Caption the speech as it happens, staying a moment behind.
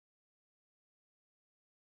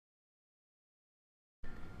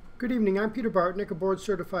Good evening. I'm Peter Bartinik, a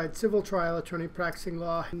board-certified civil trial attorney practicing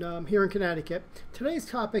law here in Connecticut. Today's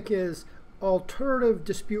topic is alternative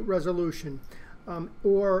dispute resolution,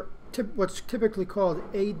 or what's typically called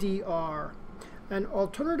ADR. An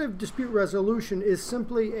alternative dispute resolution is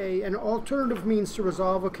simply an alternative means to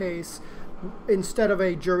resolve a case instead of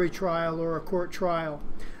a jury trial or a court trial.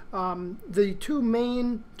 The two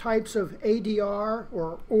main types of ADR,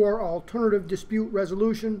 or alternative dispute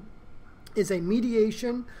resolution, is a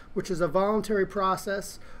mediation, which is a voluntary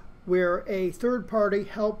process where a third party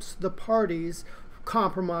helps the parties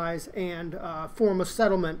compromise and form a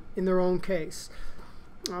settlement in their own case.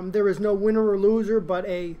 There is no winner or loser, but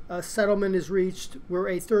a settlement is reached where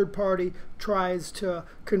a third party tries to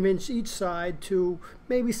convince each side to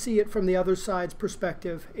maybe see it from the other side's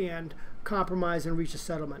perspective and compromise and reach a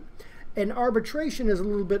settlement. An arbitration is a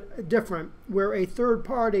little bit different, where a third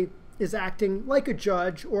party is acting like a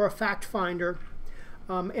judge or a fact finder,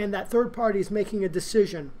 and that third party is making a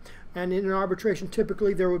decision. And in an arbitration,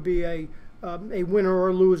 typically there would be a winner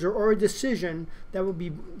or loser, or a decision that would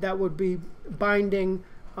be binding,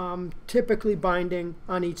 typically binding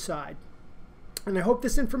on each side. And I hope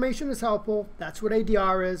this information is helpful. That's what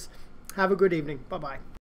ADR is. Have a good evening. Bye-bye.